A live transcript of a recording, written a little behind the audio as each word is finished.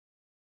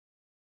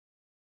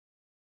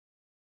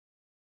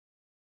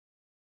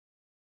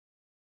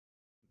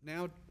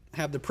Now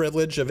have the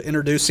privilege of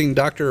introducing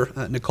Dr.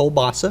 Nicole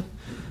Basa.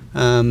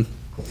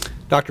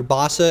 Dr.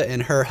 Basa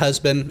and her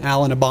husband,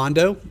 Alan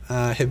Abondo,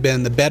 have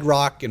been the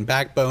bedrock and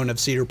backbone of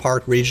Cedar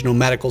Park Regional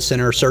Medical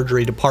Center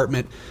Surgery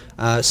Department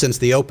since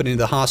the opening of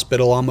the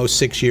hospital almost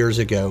 6 years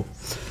ago.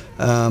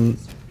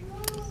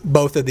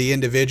 Both of the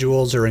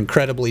individuals are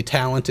incredibly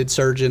talented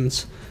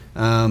surgeons,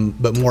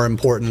 but more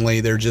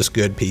importantly, they're just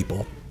good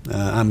people.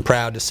 I'm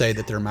proud to say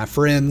that they're my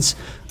friends,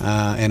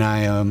 and I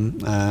am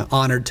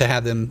honored to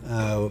have them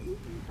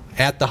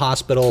at the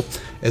hospital,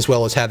 as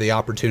well as have the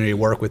opportunity to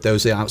work with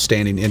those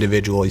outstanding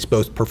individuals,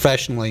 both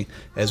professionally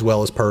as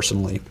well as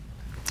personally.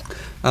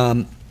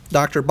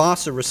 Dr.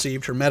 Basa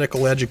received her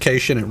medical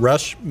education at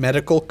Rush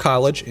Medical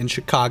College in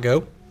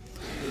Chicago,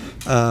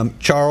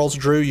 Charles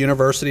Drew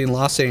University in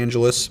Los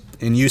Angeles,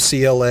 and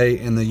UCLA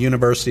and the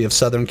University of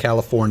Southern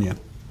California.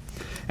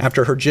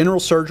 After her general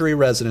surgery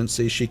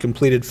residency, she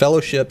completed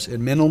fellowships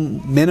in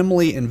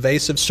minimally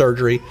invasive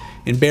surgery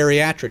and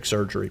bariatric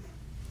surgery.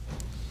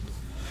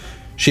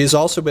 She has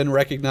also been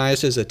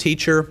recognized as a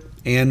teacher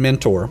and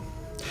mentor.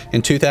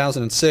 In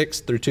 2006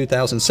 through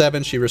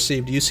 2007, she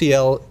received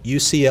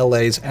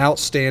UCLA's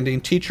Outstanding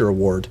Teacher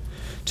Award.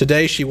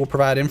 Today, she will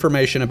provide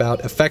information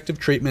about effective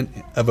treatment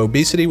of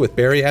obesity with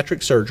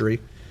bariatric surgery.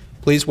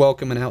 Please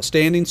welcome an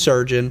outstanding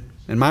surgeon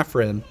and my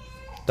friend,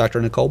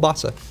 Dr. Nicole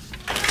Basa.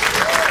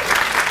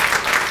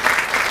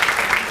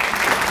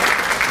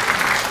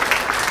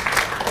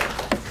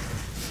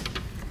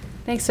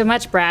 Thanks so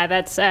much, Brad.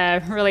 That's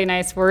really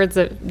nice words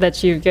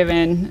that you've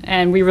given,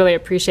 and we really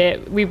appreciate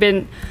it. We've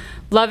been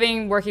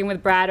loving working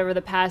with Brad over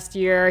the past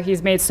year.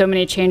 He's made so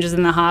many changes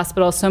in the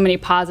hospital, so many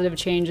positive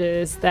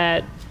changes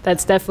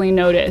that's definitely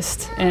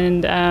noticed,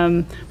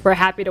 and we're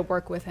happy to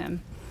work with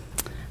him.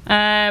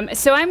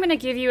 So I'm going to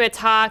give you a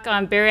talk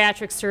on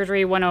Bariatric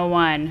Surgery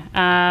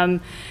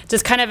 101,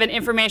 just kind of an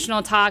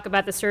informational talk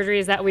about the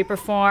surgeries that we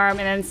perform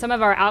and then some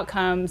of our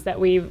outcomes that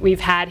we've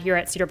had here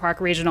at Cedar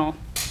Park Regional.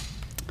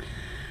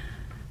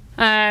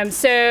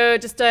 So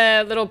just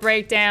a little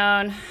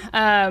breakdown,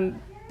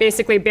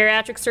 basically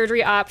bariatric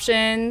surgery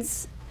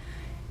options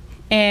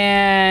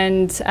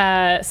and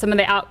some of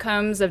the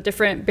outcomes of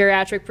different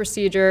bariatric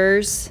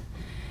procedures.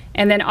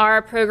 And then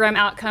our program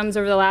outcomes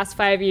over the last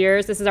 5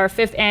 years. This is our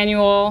 5th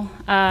annual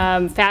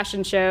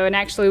fashion show, and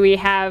actually we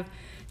have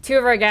 2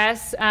 of our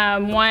guests.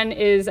 One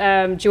is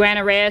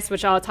Joanna Reyes,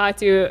 which I'll talk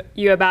to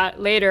you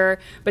about later,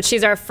 but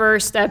she's our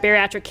first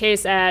bariatric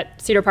case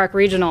at Cedar Park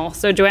Regional.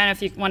 So Joanna,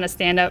 if you want to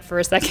stand up for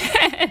a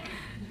second.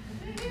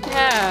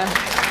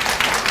 Yeah.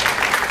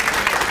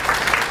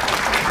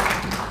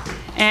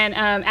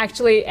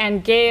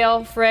 And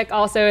Gail Frick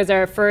also is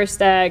our first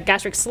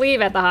gastric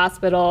sleeve at the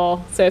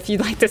hospital. So if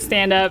you'd like to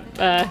stand up.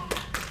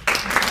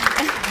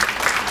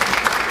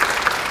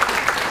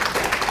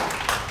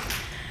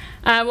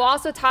 We'll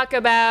also talk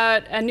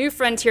about a new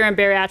frontier in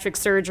bariatric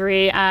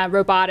surgery,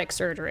 robotic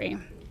surgery.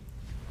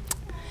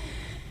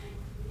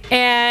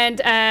 And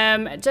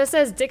just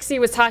as Dixie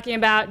was talking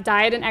about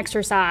diet and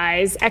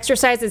exercise,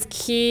 exercise is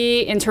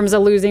key in terms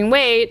of losing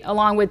weight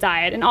along with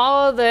diet. And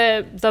all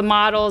the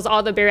models,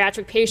 all the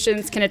bariatric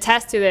patients can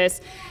attest to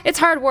this. It's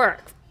hard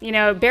work. You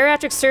know,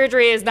 bariatric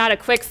surgery is not a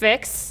quick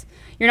fix.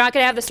 You're not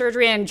going to have the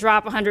surgery and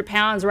drop 100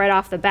 pounds right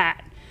off the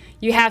bat.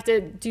 You have to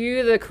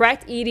do the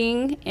correct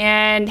eating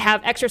and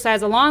have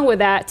exercise along with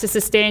that to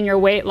sustain your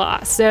weight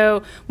loss.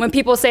 So when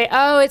people say,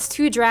 oh, it's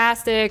too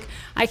drastic,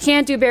 I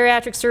can't do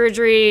bariatric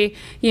surgery,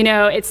 you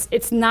know,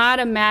 it's not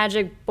a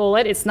magic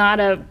bullet. It's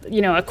not a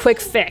quick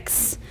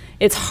fix.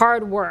 It's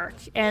hard work.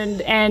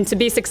 And to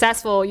be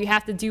successful, you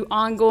have to do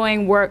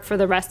ongoing work for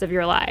the rest of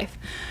your life.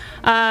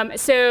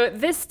 So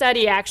this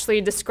study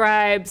actually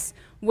describes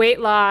weight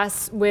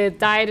loss with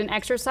diet and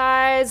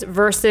exercise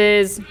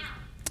versus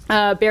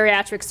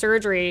bariatric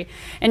surgery.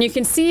 And you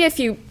can see if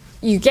you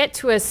get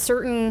to a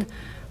certain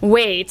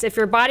weight, if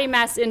your body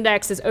mass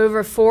index is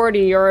over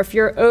 40 or if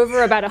you're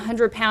over about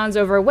 100 pounds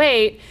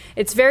overweight,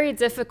 it's very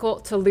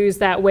difficult to lose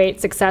that weight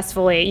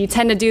successfully. You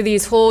tend to do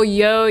these whole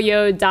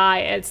yo-yo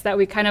diets that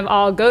we kind of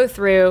all go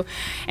through,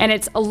 and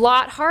it's a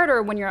lot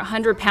harder when you're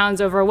 100 pounds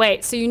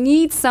overweight. So you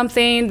need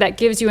something that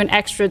gives you an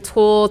extra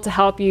tool to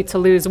help you to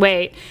lose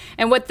weight.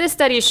 And what this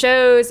study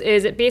shows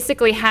is it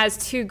basically has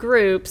 2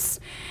 groups.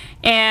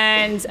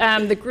 And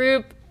the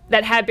group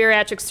that had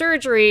bariatric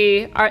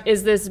surgery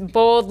is this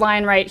bold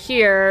line right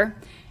here.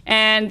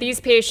 And these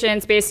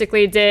patients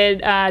basically did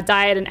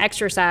diet and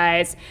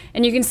exercise.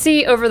 And you can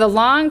see over the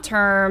long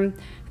term,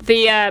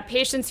 the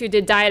patients who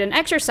did diet and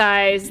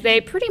exercise,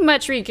 they pretty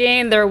much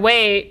regained their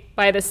weight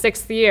by the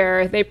 6th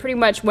year. They pretty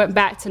much went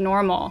back to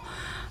normal.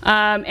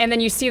 And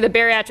then you see the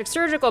bariatric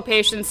surgical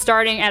patients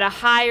starting at a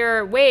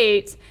higher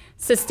weight,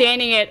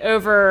 sustaining it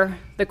over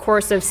the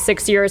course of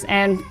 6 years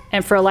and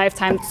for a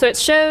lifetime. So it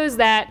shows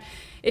that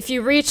if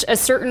you reach a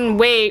certain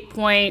weight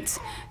point,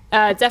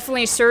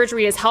 definitely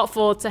surgery is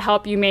helpful to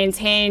help you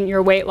maintain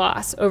your weight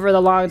loss over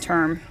the long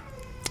term.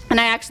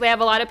 And I actually have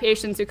a lot of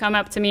patients who come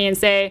up to me and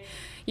say,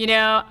 you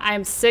know,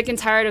 I'm sick and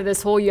tired of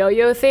this whole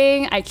yo-yo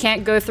thing. I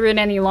can't go through it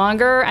any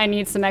longer. I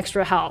need some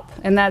extra help.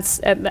 And that's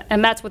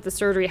what the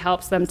surgery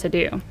helps them to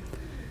do.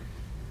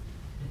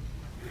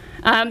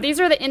 These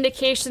are the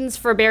indications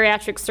for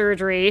bariatric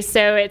surgery.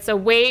 So it's a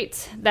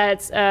weight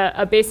that's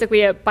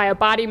basically by a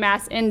body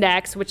mass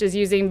index, which is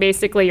using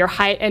basically your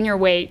height and your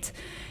weight.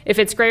 If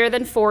it's greater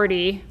than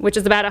 40, which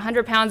is about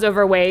 100 pounds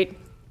overweight,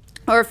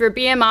 or if your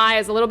BMI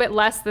is a little bit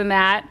less than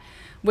that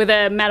with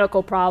a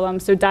medical problem,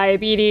 so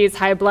diabetes,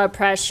 high blood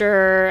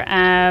pressure,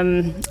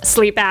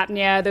 sleep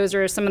apnea, those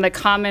are some of the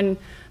common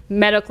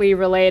medically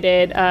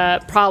related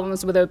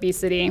problems with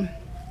obesity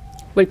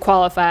would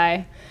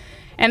qualify.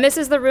 And this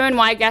is the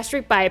Roux-en-Y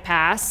gastric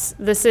bypass.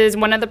 This is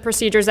one of the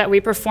procedures that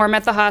we perform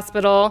at the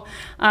hospital.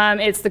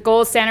 It's the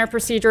gold standard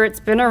procedure. It's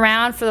been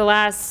around for the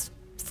last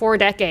 4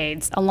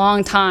 decades, a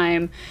long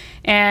time.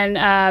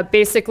 And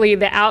basically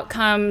the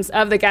outcomes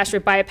of the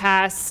gastric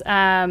bypass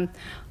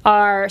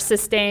are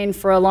sustained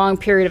for a long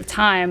period of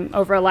time,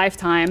 over a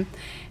lifetime.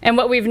 And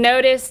what we've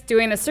noticed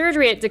doing the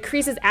surgery, it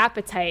decreases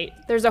appetite.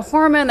 There's a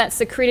hormone that's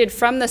secreted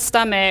from the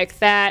stomach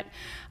that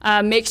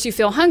makes you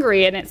feel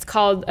hungry, and it's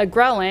called a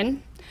ghrelin.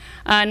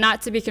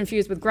 Not to be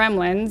confused with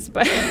gremlins,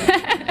 but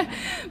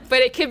but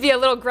it could be a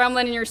little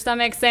gremlin in your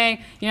stomach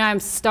saying, you know, I'm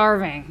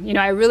starving. You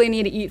know, I really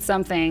need to eat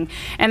something.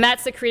 And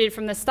that's secreted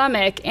from the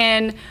stomach.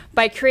 And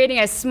by creating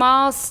a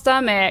small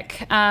stomach,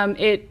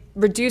 it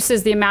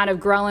reduces the amount of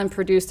ghrelin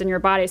produced in your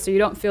body, so you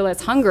don't feel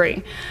as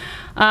hungry.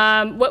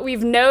 What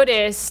we've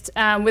noticed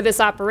with this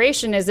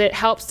operation is it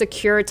helps to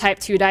cure type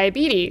 2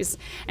 diabetes.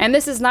 And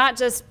this is not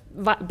just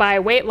by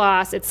weight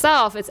loss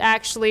itself, it's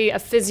actually a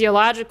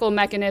physiological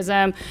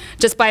mechanism.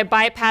 Just by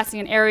bypassing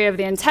an area of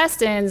the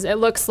intestines, it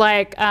looks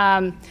like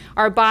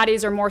our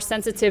bodies are more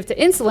sensitive to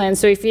insulin.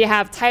 So if you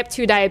have type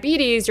 2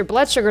 diabetes, your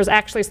blood sugars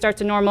actually start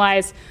to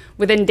normalize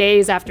within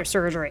days after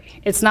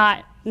surgery. It's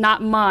not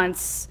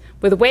months.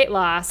 With weight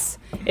loss,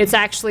 it's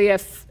actually a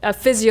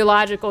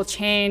physiological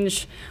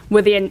change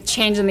with the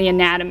change in the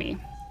anatomy.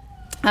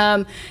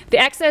 The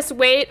excess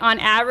weight on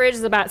average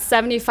is about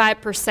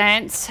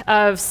 75%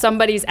 of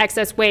somebody's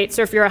excess weight.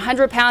 So if you're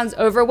 100 pounds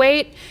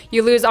overweight,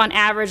 you lose on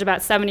average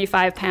about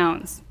 75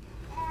 pounds.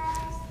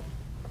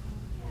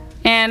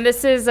 And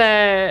this is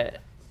a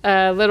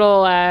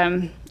little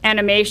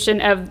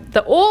animation of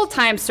the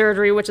old-time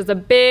surgery, which is a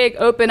big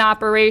open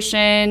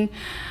operation.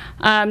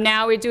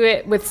 Now we do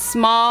it with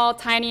small,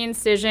 tiny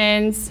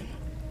incisions.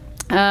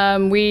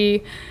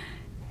 We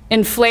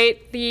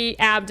inflate the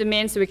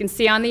abdomen so we can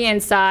see on the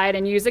inside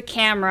and use a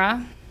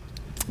camera.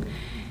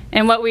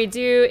 And what we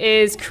do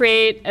is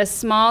create a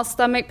small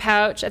stomach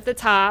pouch at the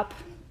top.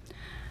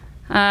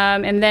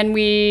 And then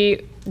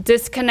we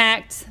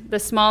disconnect the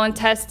small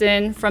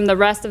intestine from the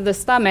rest of the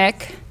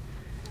stomach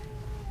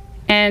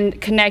and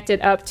connect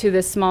it up to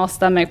the small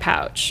stomach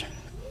pouch.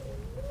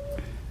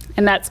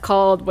 And that's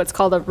called what's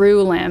called a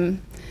roux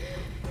limb.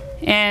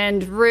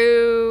 And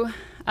roux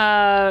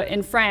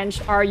in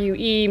French,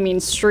 R-U-E,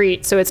 means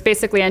street. So it's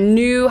basically a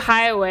new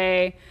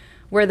highway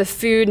where the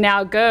food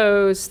now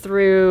goes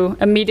through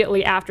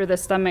immediately after the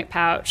stomach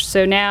pouch.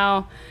 So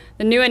now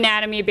the new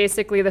anatomy,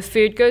 basically the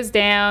food goes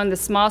down the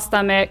small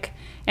stomach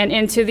and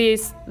into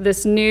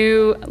this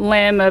new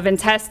limb of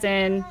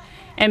intestine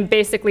and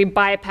basically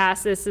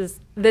bypasses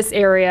this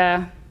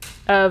area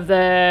of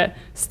the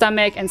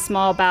stomach and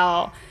small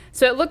bowel.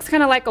 So it looks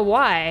kind of like a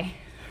Y,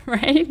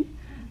 right?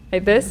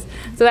 Like this.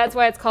 So that's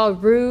why it's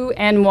called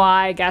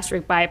Roux-en-Y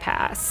gastric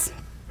bypass.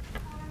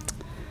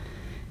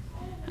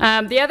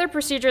 The other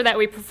procedure that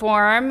we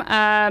perform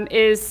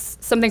is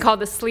something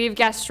called the sleeve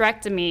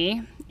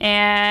gastrectomy.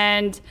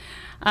 And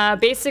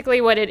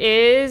basically what it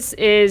is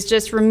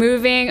just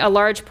removing a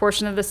large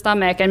portion of the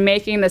stomach and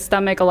making the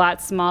stomach a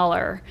lot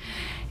smaller.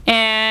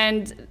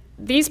 And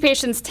these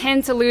patients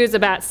tend to lose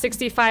about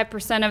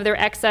 65% of their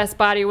excess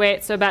body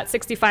weight, so about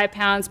 65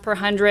 pounds per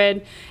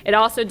 100. It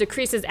also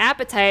decreases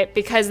appetite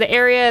because the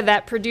area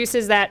that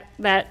produces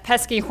that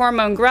pesky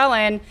hormone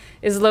ghrelin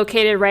is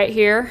located right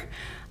here.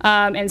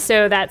 And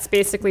so that's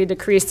basically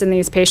decreased in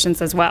these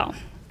patients as well.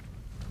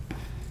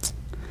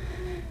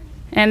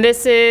 And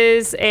this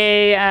is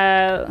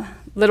a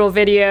little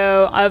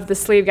video of the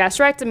sleeve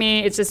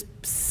gastrectomy. It's just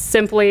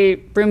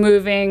simply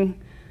removing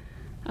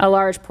a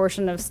large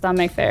portion of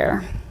stomach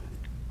there.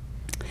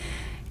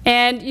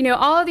 And you know,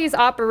 all of these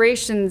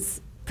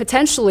operations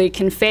potentially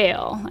can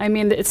fail. I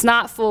mean, it's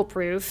not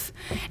foolproof,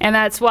 and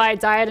that's why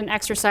diet and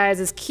exercise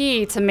is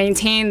key to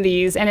maintain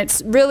these. And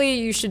it's really,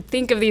 you should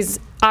think of these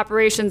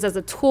operations as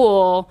a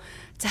tool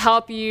to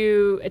help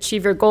you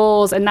achieve your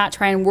goals and not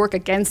try and work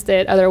against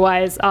it.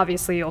 Otherwise,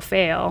 obviously, you'll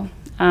fail.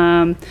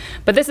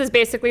 But this is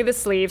basically the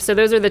sleeve. So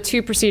those are the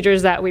two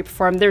procedures that we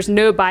perform. There's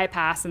no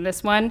bypass in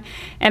this one,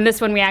 and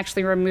this one we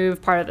actually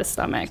remove part of the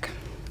stomach.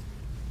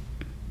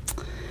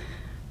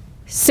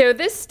 So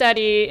this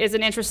study is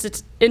an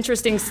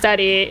interesting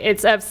study.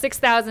 It's of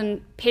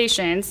 6,000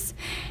 patients,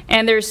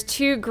 and there's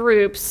two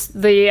groups,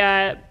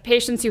 the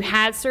patients who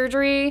had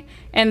surgery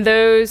and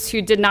those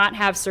who did not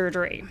have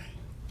surgery.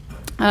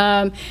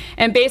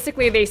 And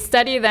basically they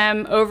study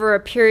them over a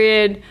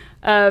period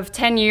of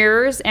 10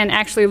 years and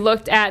actually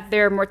looked at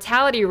their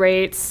mortality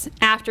rates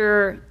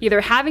after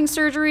either having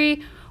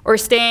surgery or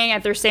staying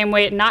at their same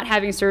weight and not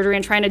having surgery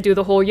and trying to do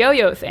the whole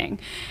yo-yo thing.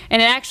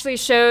 And it actually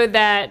showed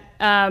that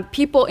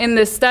people in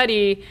this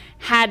study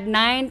had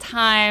 9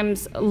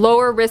 times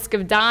lower risk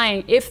of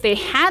dying if they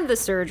had the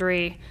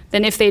surgery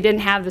than if they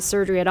didn't have the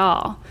surgery at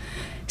all.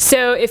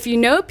 So if you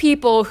know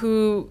people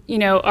who,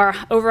 are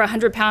over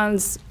 100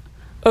 pounds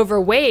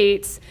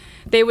overweight,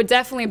 they would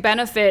definitely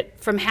benefit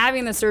from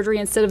having the surgery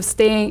instead of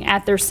staying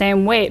at their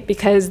same weight,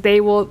 because they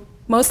will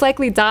most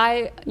likely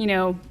die,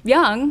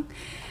 young,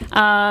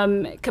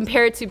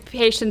 compared to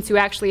patients who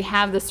actually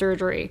have the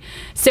surgery.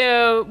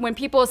 So when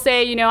people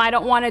say, I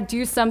don't want to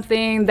do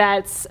something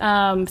that's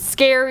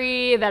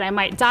scary, that I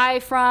might die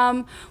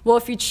from, well,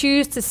 if you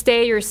choose to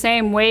stay your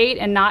same weight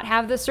and not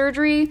have the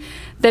surgery,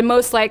 then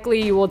most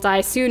likely you will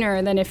die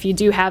sooner than if you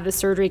do have the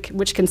surgery,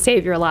 which can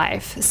save your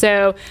life.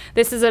 So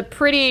this is a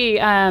pretty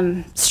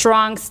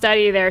strong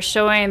study there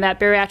showing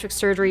that bariatric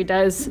surgery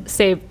does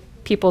save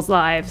people's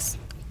lives.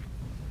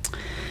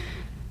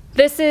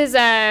 This is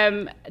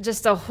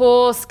just a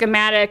whole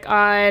schematic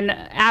on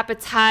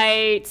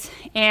appetite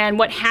and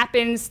what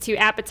happens to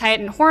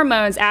appetite and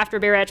hormones after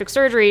bariatric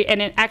surgery.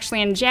 And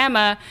actually in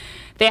JAMA,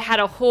 they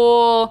had a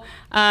whole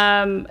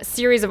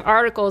series of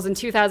articles in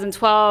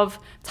 2012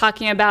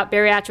 talking about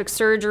bariatric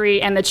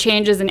surgery and the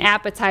changes in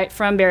appetite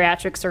from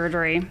bariatric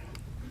surgery.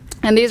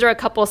 And these are a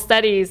couple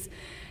studies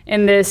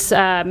in this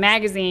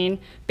magazine.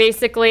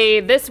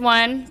 Basically, this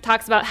one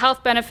talks about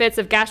health benefits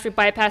of gastric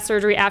bypass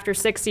surgery after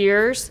 6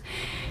 years.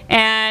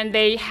 And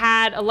they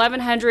had over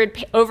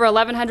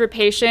 1,100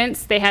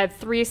 patients. They had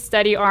 3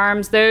 study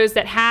arms: those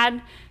that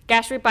had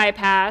gastric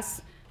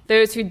bypass,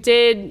 those who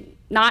did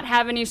not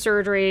have any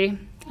surgery,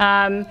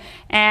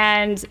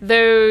 and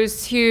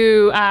those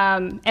who,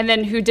 and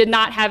then who did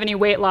not have any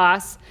weight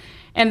loss,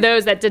 and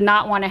those that did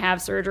not want to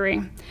have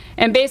surgery.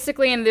 And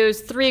basically in those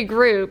 3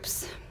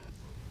 groups,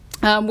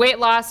 weight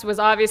loss was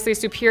obviously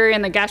superior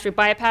in the gastric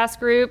bypass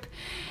group,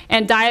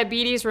 and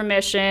diabetes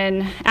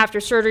remission after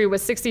surgery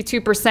was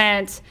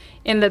 62%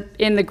 in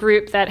the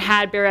group that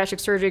had bariatric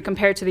surgery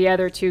compared to the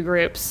other 2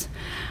 groups.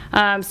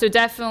 So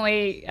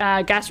definitely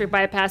gastric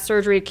bypass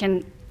surgery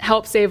can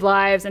help save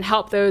lives and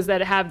help those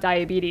that have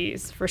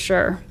diabetes, for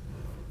sure.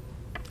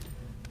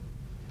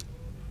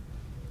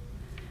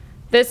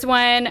 This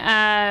one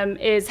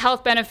is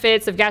health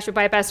benefits of gastric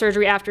bypass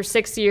surgery after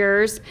 6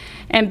 years.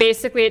 And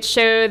basically it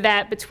showed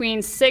that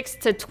between 6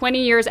 to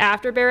 20 years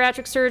after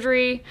bariatric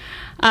surgery,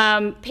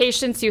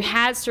 patients who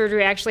had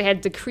surgery actually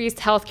had decreased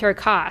healthcare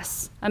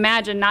costs.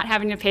 Imagine not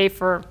having to pay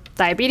for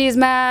diabetes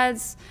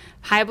meds,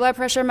 high blood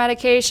pressure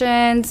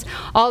medications,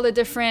 all the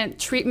different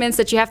treatments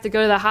that you have to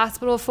go to the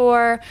hospital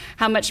for,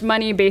 how much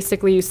money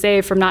basically you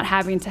save from not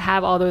having to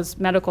have all those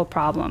medical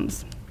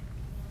problems.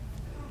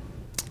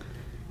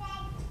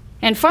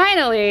 And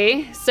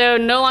finally, so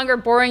no longer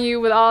boring you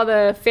with all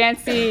the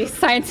fancy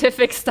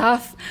scientific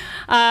stuff,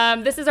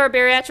 this is our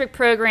bariatric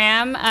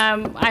program.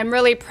 I'm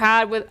really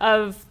proud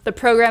of the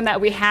program that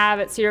we have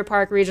at Cedar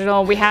Park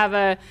Regional. We have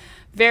a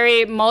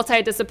very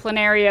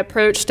multidisciplinary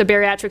approach to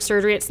bariatric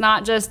surgery. It's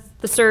not just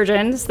the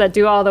surgeons that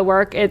do all the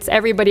work, it's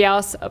everybody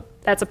else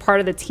that's a part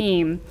of the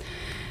team.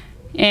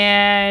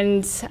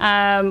 And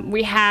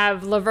we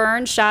have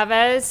Laverne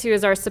Chavez, who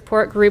is our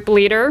support group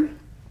leader.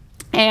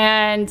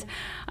 And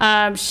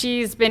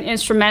she's been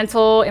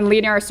instrumental in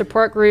leading our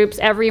support groups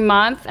every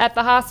month at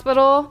the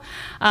hospital.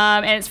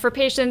 And it's for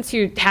patients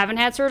who haven't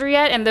had surgery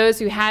yet and those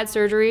who had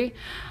surgery.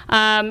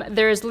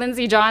 There's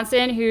Lindsay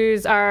Johnson,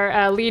 who's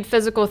our lead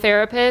physical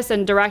therapist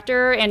and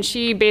director, and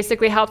she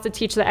basically helps to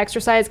teach the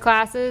exercise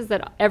classes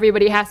that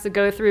everybody has to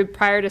go through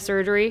prior to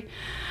surgery.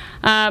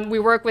 We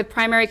work with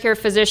primary care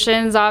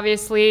physicians,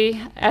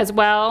 obviously, as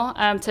well,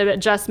 to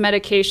adjust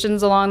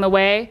medications along the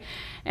way.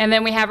 And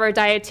then we have our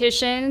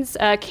dietitians.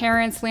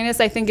 Karen Salinas,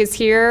 I think, is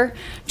here.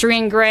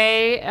 Doreen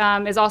Gray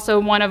is also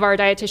one of our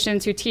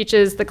dietitians who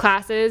teaches the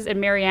classes,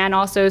 and Marianne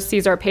also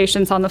sees our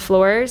patients on the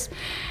floors.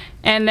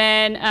 And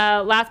then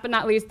last but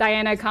not least,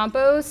 Diana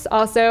Campos,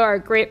 also our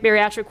great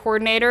bariatric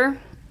coordinator,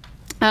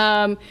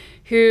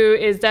 who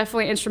is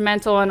definitely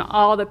instrumental in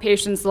all the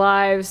patients'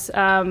 lives,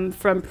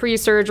 from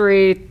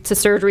pre-surgery to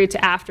surgery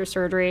to after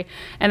surgery.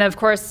 And of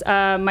course,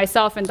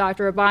 myself and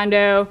Dr.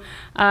 Obando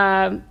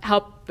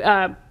help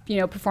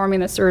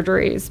performing the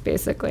surgeries,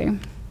 basically.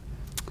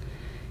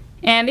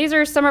 And these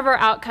are some of our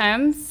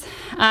outcomes.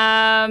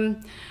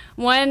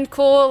 One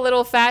cool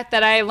little fact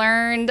that I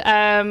learned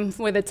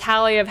with a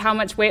tally of how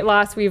much weight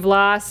loss we've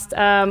lost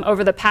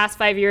over the past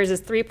 5 years is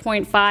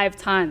 3.5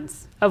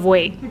 tons of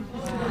weight.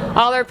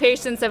 All our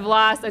patients have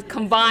lost a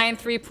combined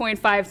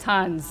 3.5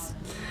 tons.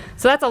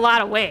 So that's a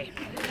lot of weight.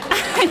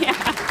 Yeah.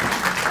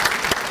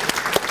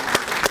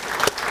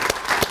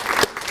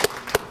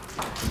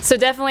 So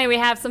definitely we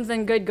have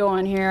something good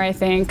going here, I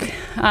think.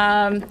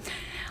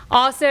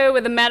 Also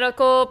with the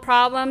medical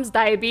problems,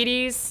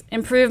 diabetes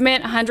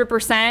improvement,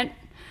 100%.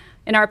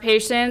 in our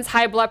patients.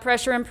 High blood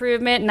pressure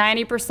improvement,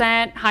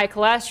 90%. High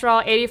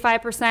cholesterol,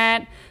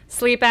 85%.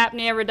 Sleep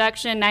apnea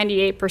reduction,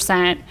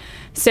 98%.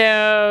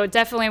 So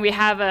definitely we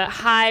have a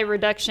high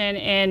reduction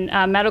in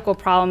medical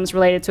problems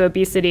related to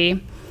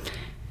obesity.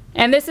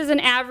 And this is an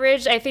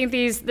average. I think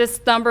this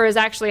number is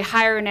actually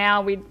higher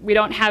now. We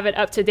don't have it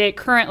up to date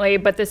currently,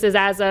 but this is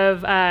as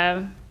of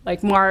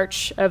like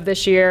March of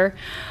this year.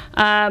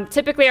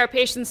 Typically our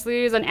patients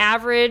lose on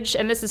average,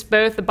 and this is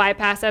both the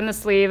bypass and the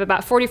sleeve,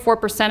 about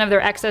 44% of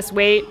their excess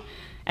weight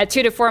at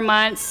 2 to 4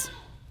 months,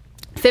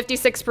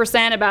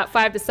 56% about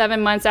 5 to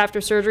 7 months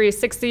after surgery,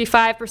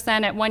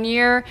 65% at 1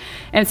 year,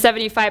 and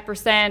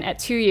 75% at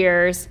 2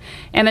 years.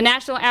 And the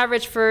national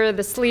average for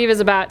the sleeve is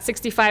about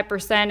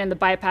 65%, and the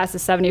bypass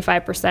is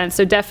 75%.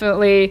 So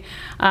definitely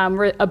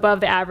we're above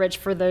the average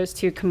for those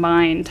two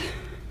combined.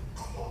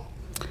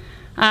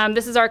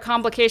 This is our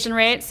complication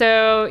rate.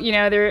 So, you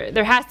know,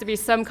 there has to be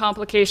some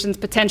complications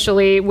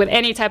potentially with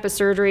any type of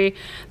surgery.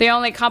 The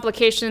only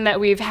complication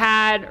that we've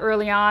had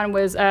early on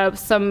was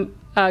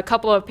a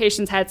couple of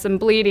patients had some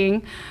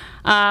bleeding,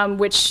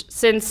 which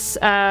since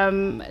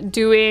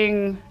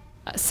doing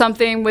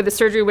something with the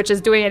surgery, which is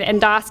doing an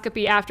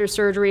endoscopy after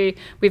surgery,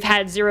 we've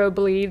had 0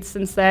 bleeds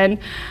since then.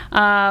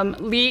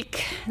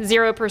 Leak,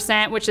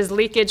 0%, which is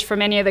leakage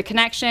from any of the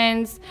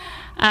connections.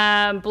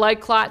 Blood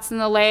clots in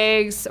the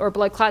legs or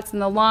blood clots in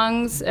the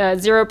lungs,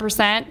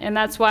 0%. And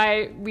that's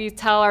why we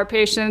tell our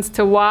patients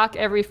to walk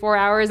every 4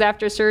 hours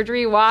after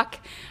surgery, walk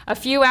a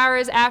few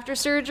hours after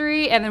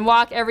surgery, and then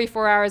walk every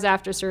 4 hours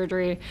after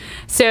surgery.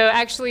 So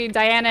actually,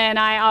 Diana and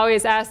I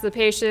always ask the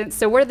patients,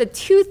 so what are the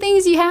 2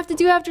 things you have to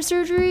do after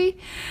surgery?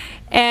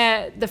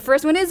 And the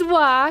first one is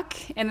walk,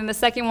 and then the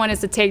second one is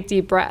to take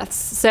deep breaths.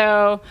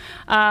 So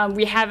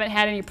we haven't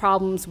had any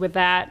problems with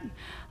that.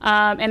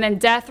 And then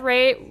death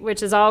rate,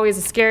 which is always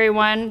a scary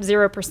one,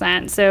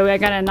 0%. So I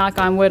gotta knock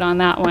on wood on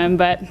that one,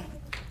 but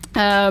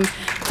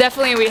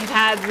definitely we've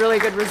had really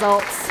good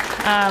results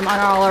on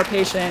all our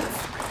patients.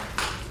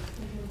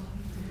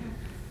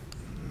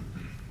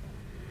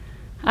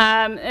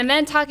 And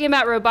then talking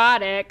about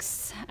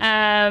robotics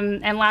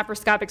and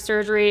laparoscopic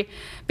surgery,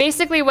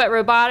 basically what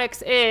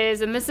robotics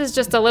is, and this is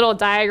just a little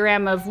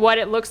diagram of what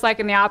it looks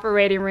like in the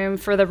operating room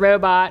for the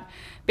robot.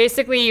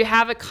 Basically, you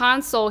have a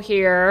console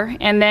here,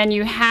 and then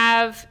you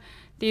have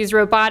these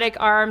robotic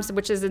arms,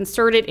 which is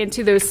inserted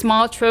into those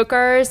small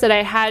trocars that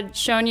I had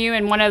shown you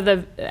in one of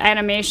the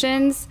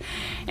animations.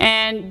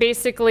 And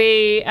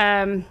basically,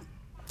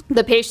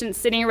 the patient's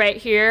sitting right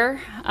here.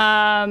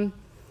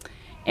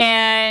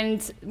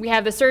 And we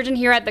have the surgeon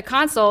here at the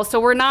console, so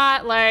we're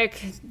not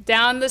like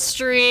down the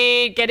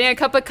street getting a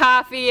cup of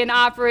coffee and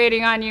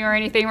operating on you or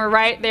anything. We're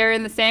right there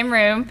in the same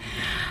room.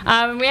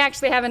 We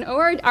actually have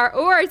our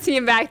OR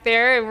team back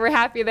there, and we're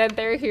happy that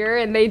they're here,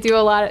 and they do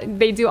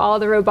all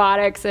the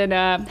robotics and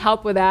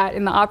help with that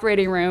in the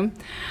operating room.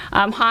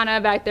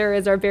 Hannah back there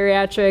is our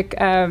bariatric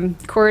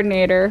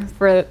coordinator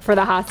for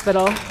the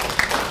hospital.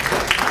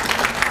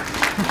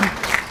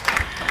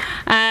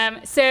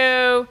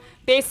 So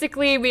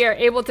basically, we are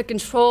able to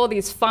control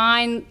these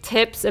fine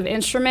tips of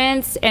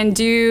instruments and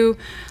do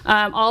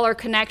all our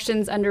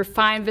connections under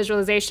fine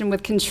visualization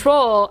with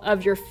control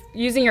of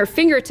using your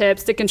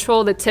fingertips to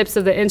control the tips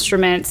of the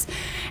instruments.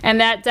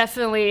 And that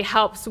definitely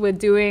helps with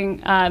doing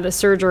the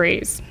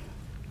surgeries.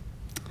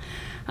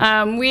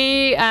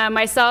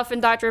 Myself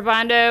and Dr.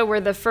 Bondo were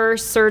the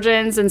first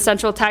surgeons in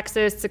Central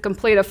Texas to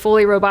complete a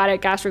fully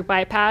robotic gastric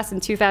bypass in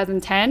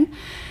 2010.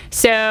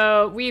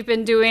 So we've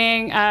been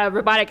doing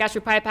robotic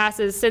gastric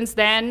bypasses since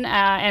then,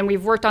 and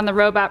we've worked on the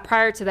robot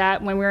prior to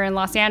that when we were in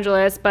Los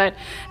Angeles, but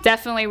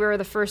definitely we were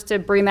the first to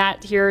bring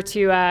that here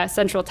to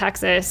Central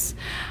Texas.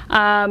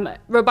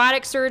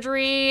 Robotic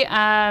surgery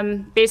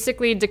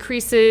basically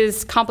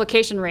decreases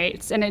complication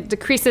rates, and it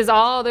decreases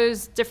all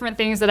those different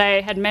things that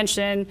I had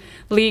mentioned,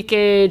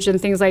 leakage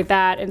and things like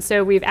that, and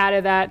so we've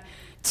added that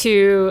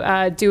to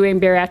doing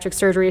bariatric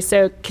surgery,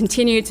 so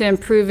continue to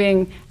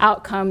improving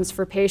outcomes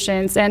for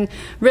patients. And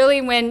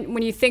really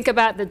when you think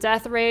about the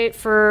death rate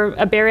for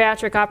a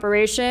bariatric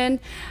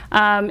operation,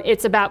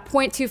 it's about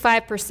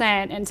 0.25%,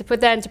 and to put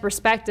that into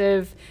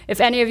perspective,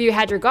 if any of you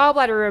had your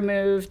gallbladder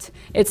removed,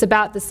 it's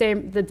about the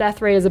same, the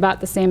death rate is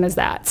about the same as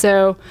that.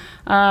 So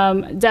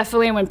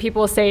definitely when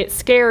people say it's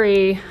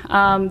scary,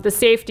 the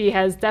safety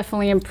has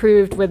definitely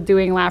improved with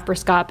doing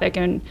laparoscopic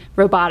and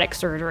robotic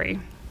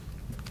surgery.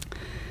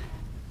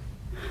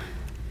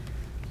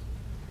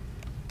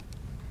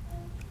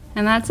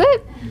 And that's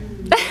it.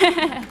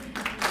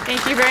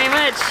 Thank you very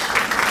much.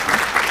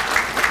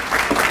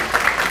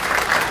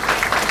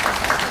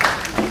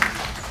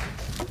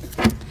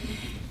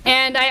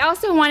 And I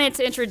also wanted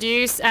to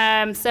introduce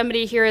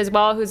somebody here as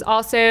well who's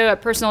also a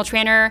personal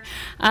trainer.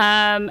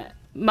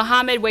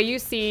 Mohammed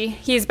Wayusi,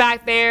 he's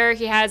back there.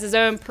 He has his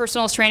own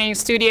personal training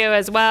studio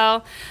as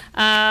well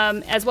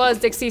as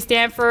Dixie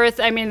Stanforth.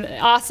 I mean,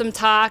 awesome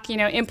talk, you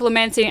know,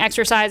 implementing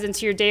exercise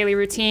into your daily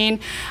routine.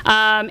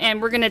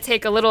 And we're going to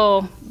take a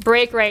little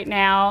break right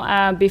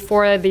now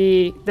before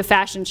the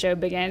fashion show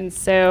begins.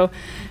 So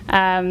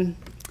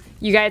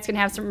You guys can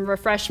have some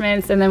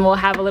refreshments, and then we'll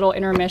have a little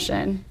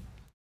intermission.